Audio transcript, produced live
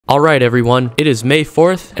Alright everyone, it is May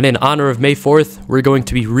 4th, and in honor of May 4th, we're going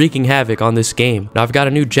to be wreaking havoc on this game. Now I've got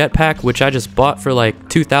a new jetpack, which I just bought for like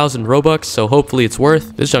 2,000 Robux, so hopefully it's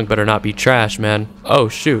worth. This junk better not be trash, man. Oh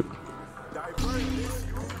shoot.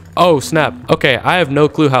 Oh snap. Okay, I have no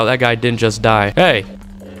clue how that guy didn't just die. Hey.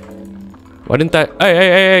 Why didn't that...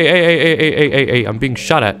 Hey, I'm being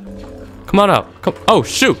shot at. Come on up. Come... Oh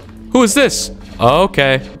shoot. Who is this?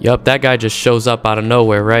 Okay. Yup, that guy just shows up out of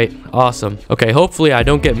nowhere, right? Awesome. Okay, hopefully I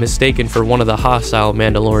don't get mistaken for one of the hostile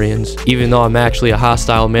Mandalorians, even though I'm actually a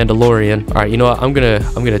hostile Mandalorian. All right, you know what? I'm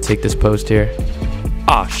gonna take this post here.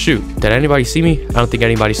 Ah, shoot. Did anybody see me? I don't think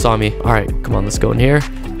anybody saw me. All right, come on, let's go in here.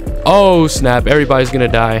 Oh, snap. Everybody's gonna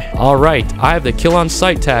die. All right, I have the kill on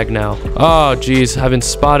sight tag now. Oh, geez. I've been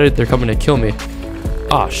spotted. They're coming to kill me.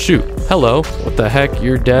 Ah, shoot. Hello. What the heck?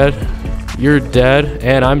 You're dead. You're dead,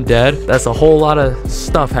 and I'm dead. That's a whole lot of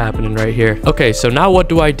stuff happening right here. Okay, so now what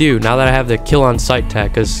do I do now that I have the kill on sight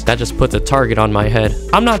tag? Because that just puts a target on my head.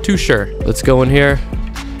 I'm not too sure. Let's go in here.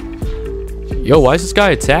 Yo, why is this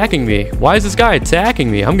guy attacking me? Why is this guy attacking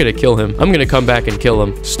me? I'm gonna kill him. I'm gonna come back and kill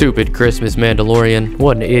him. Stupid Christmas Mandalorian.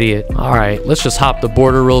 What an idiot. All right, let's just hop the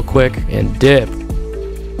border real quick and dip.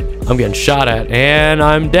 I'm getting shot at, and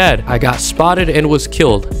I'm dead. I got spotted and was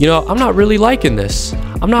killed. You know, I'm not really liking this.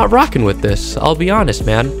 I'm not rocking with this. I'll be honest,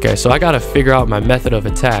 man. Okay, so I gotta figure out my method of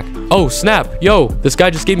attack. Oh, snap. Yo, this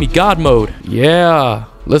guy just gave me God mode. Yeah.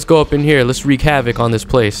 Let's go up in here. Let's wreak havoc on this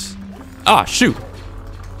place. Ah, shoot.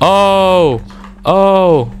 Oh.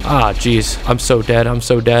 Oh. Ah, jeez. I'm so dead. I'm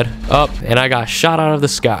so dead. Up, and I got shot out of the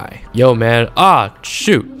sky. Yo, man. Ah,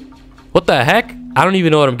 shoot. What the heck? I don't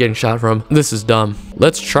even know what I'm getting shot from. This is dumb.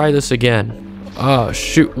 Let's try this again. Oh,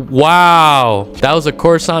 shoot. Wow. That was a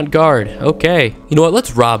Coruscant guard. Okay. You know what?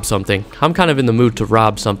 Let's rob something. I'm kind of in the mood to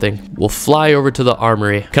rob something. We'll fly over to the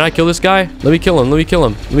armory. Can I kill this guy? Let me kill him. Let me kill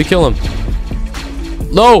him. Let me kill him.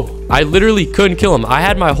 No! I literally couldn't kill him. I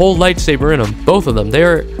had my whole lightsaber in them. Both of them.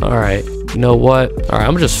 They're... All right. You know what? All right.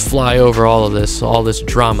 I'm gonna just fly over all this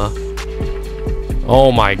drama.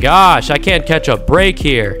 Oh my gosh, I can't catch a break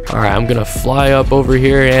here. All right, I'm gonna fly up over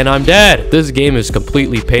here and I'm dead. This game is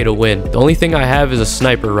completely pay to win. The only thing I have is a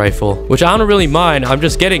sniper rifle, which I don't really mind. I'm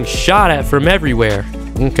just getting shot at from everywhere.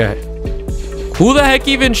 Okay. Who the heck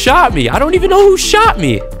even shot me? I don't even know who shot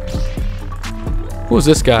me. Who's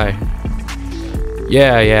this guy?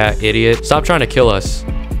 Yeah, idiot. Stop trying to kill us.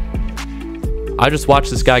 I just watched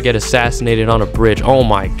this guy get assassinated on a bridge. Oh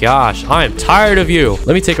my gosh, I am tired of you.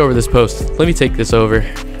 Let me take over this post. Let me take this over.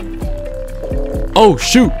 Oh,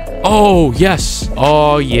 shoot. Oh, yes.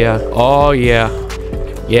 Oh, yeah. Oh, yeah.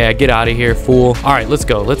 Yeah, get out of here, fool. All right, let's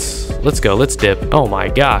go. Let's go. Let's dip. Oh my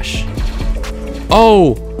gosh.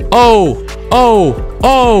 Oh,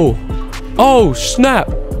 snap.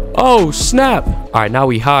 Oh, snap. All right, now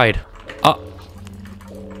we hide.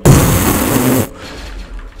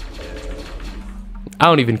 I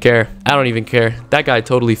don't even care. I don't even care. That guy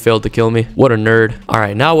totally failed to kill me. What a nerd. All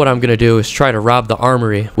right, now what I'm gonna do is try to rob the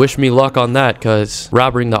armory. Wish me luck on that, because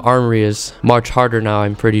robbing the armory is much harder now,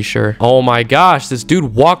 I'm pretty sure. Oh my gosh, this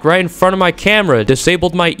dude walked right in front of my camera.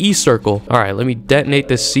 Disabled my E-circle. All right, let me detonate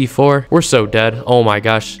this C4. We're so dead. Oh my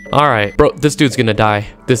gosh. All right, bro, this dude's gonna die.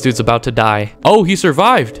 This dude's about to die. Oh, he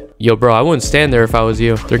survived. Yo, bro, I wouldn't stand there if I was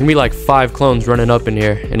you. There can be like 5 clones running up in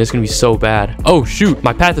here, and it's gonna be so bad. Oh, shoot.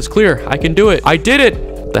 My path is clear. I can do it. I did it.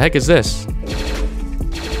 What the heck is this?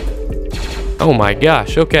 Oh my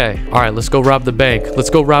gosh. Okay. All right, let's go rob the bank.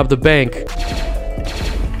 Let's go rob the bank.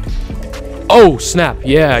 Oh, snap.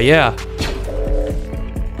 Yeah.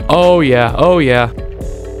 Oh, yeah. Oh, yeah.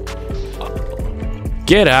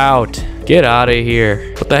 Get out. Get out of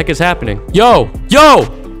here. What the heck is happening? Yo.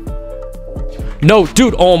 No,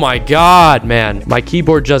 dude, oh my god, man. My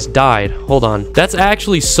keyboard just died. Hold on. That's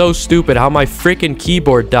actually so stupid how my freaking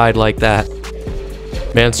keyboard died like that.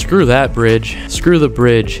 Man, screw that bridge. Screw the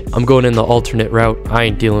bridge. I'm going in the alternate route. I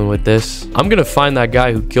ain't dealing with this. I'm gonna find that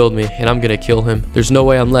guy who killed me, and I'm gonna kill him. There's no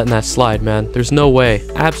way I'm letting that slide, man. There's no way.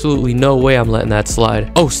 Absolutely no way I'm letting that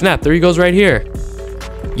slide. Oh, snap. There he goes right here.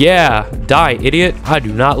 Yeah. Die, idiot. I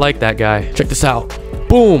do not like that guy. Check this out.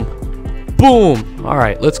 Boom. Boom. All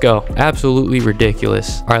right, let's go. Absolutely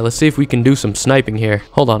ridiculous. All right, let's see if we can do some sniping here.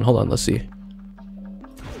 Hold on. Let's see.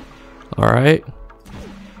 All right.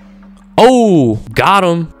 Oh, got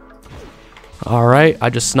him. All right, I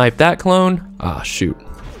just sniped that clone. Ah, shoot.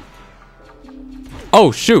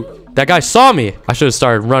 Oh, shoot. That guy saw me. I should have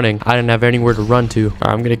started running. I didn't have anywhere to run to. All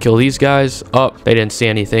right, I'm gonna kill these guys. Oh, they didn't see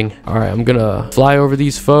anything. All right, I'm gonna fly over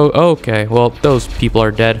these foes. Okay, well, those people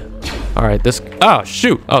are dead. All right, this... Oh,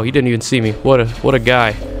 shoot. Oh, he didn't even see me. What a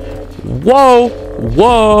guy. Whoa.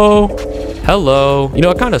 Hello. You know,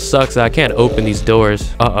 it kind of sucks that I can't open these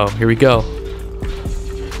doors. Uh-oh, here we go.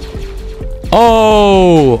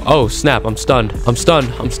 Oh! Oh, snap. I'm stunned. I'm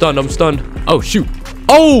stunned. I'm stunned. I'm stunned. Oh, shoot.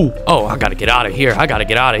 Oh! Oh, I gotta get out of here. I gotta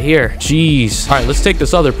get out of here. Jeez. All right, let's take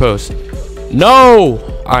this other post. No!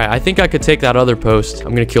 All right, I think I could take that other post.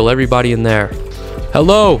 I'm gonna kill everybody in there.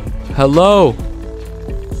 Hello. Hello.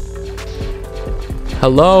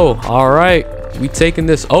 Hello. All right. We taking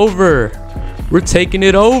this over. We're taking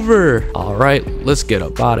it over. All right, let's get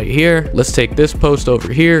up out of here. Let's take this post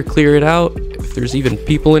over here, clear it out. If there's even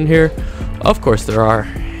people in here. Of course there are.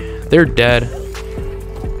 They're dead.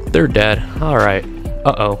 They're dead. All right.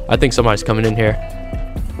 Uh-oh. I think somebody's coming in here.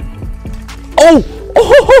 Oh!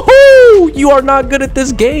 Oh! You are not good at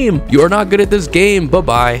this game. You are not good at this game.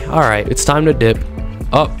 Bye-bye. All right, it's time to dip.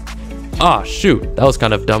 Up. Ah, shoot. That was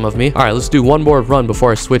kind of dumb of me. All right, let's do one more run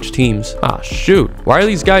before I switch teams. Ah, shoot. Why are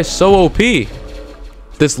these guys so OP?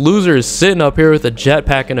 This loser is sitting up here with a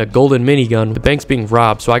jetpack and a golden minigun. The bank's being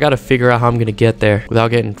robbed, so I gotta figure out how I'm gonna get there without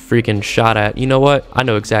getting freaking shot at. You know what? I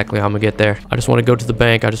know exactly how I'm gonna get there. I just want to go to the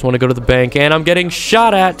bank. I just want to go to the bank, and I'm getting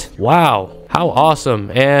shot at. Wow. How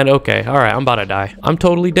awesome. And okay, all right, I'm about to die. I'm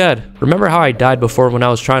totally dead. Remember how I died before when I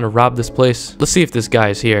was trying to rob this place? Let's see if this guy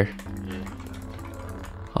is here.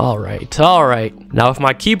 All right, all right. Now, if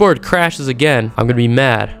my keyboard crashes again, I'm gonna be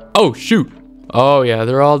mad. Oh, shoot. Oh, yeah,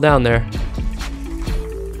 they're all down there.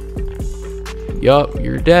 Yup,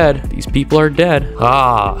 you're dead. These people are dead.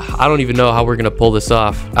 Ah, I don't even know how we're gonna pull this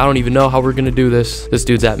off. I don't even know how we're gonna do this. This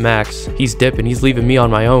dude's at max. He's dipping. He's leaving me on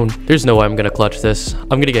my own. There's no way I'm gonna clutch this.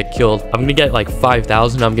 I'm gonna get killed. I'm gonna get like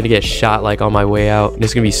 5,000. I'm gonna get shot like on my way out. And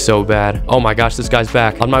it's gonna be so bad. Oh my gosh, this guy's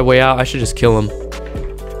back. On my way out, I should just kill him.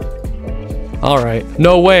 All right.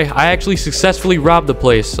 No way. I actually successfully robbed the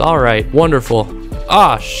place. All right. Wonderful.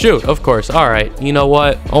 Ah, shoot. Of course. All right. You know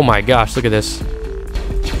what? Oh my gosh. Look at this.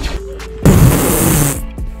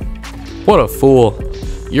 What a fool.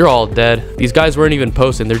 You're all dead. These guys weren't even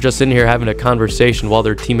posting. They're just in here having a conversation while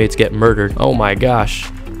their teammates get murdered. Oh my gosh.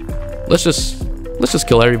 Let's just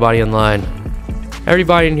kill everybody in line.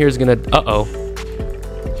 Everybody in here is gonna... Uh-oh.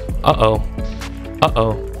 Uh-oh.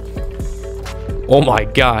 Uh-oh. Oh my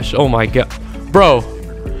gosh. Oh my god. Bro.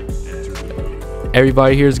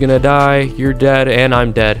 Everybody here is gonna die. You're dead, and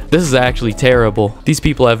I'm dead. This is actually terrible. These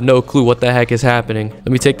people have no clue what the heck is happening. Let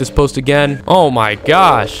me take this post again. Oh my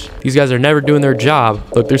gosh. These guys are never doing their job.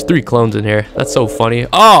 Look, there's 3 clones in here. That's so funny.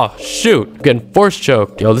 Oh, shoot. I'm getting force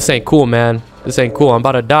choked. Yo, this ain't cool, man. This ain't cool. I'm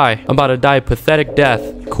about to die. I'm about to die a pathetic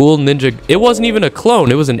death. Cool ninja. It wasn't even a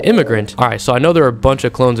clone. It was an immigrant. All right, so I know there are a bunch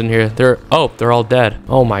of clones in here. They're all dead.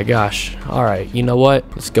 Oh my gosh. All right, you know what?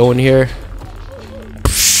 Let's go in here.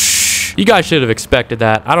 You guys should have expected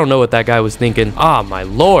that. I don't know what that guy was thinking. Ah, my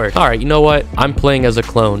lord. All right, you know what? I'm playing as a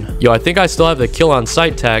clone. Yo, I think I still have the kill on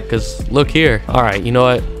sight tag because look here. All right, you know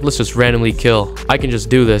what? Let's just randomly kill. I can just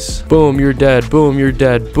do this. Boom, you're dead. Boom, you're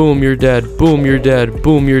dead. Boom, you're dead. Boom, you're dead.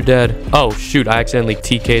 Boom, you're dead. Oh, shoot. I accidentally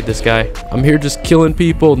TK'd this guy. I'm here just killing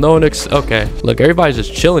people. No one okay. Look, everybody's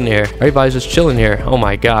just chilling here. Everybody's just chilling here. Oh,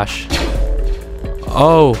 my gosh.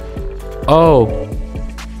 Oh. Oh.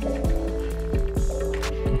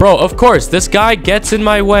 Bro, of course, this guy gets in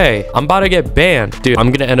my way. I'm about to get banned. Dude,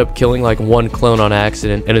 I'm gonna end up killing like 1 clone on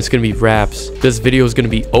accident, and it's gonna be wraps. This video is gonna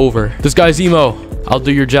be over. This guy's emo. I'll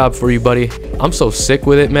do your job for you, buddy. I'm so sick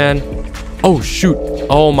with it, man. Oh, shoot.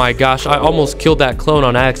 Oh my gosh, I almost killed that clone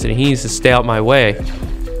on accident. He needs to stay out my way.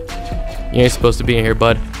 You ain't supposed to be in here,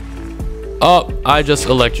 bud. Oh, I just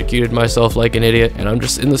electrocuted myself like an idiot, and I'm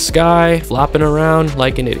just in the sky, flopping around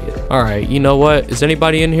like an idiot. All right, you know what? Is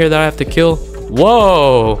anybody in here that I have to kill?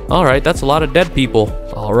 Whoa. All right, that's a lot of dead people.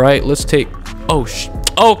 All right, let's take... Oh,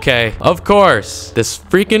 okay, of course. This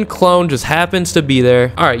freaking clone just happens to be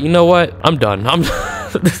there. All right, you know what? I'm done.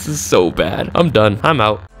 This is so bad. I'm done. I'm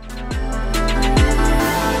out.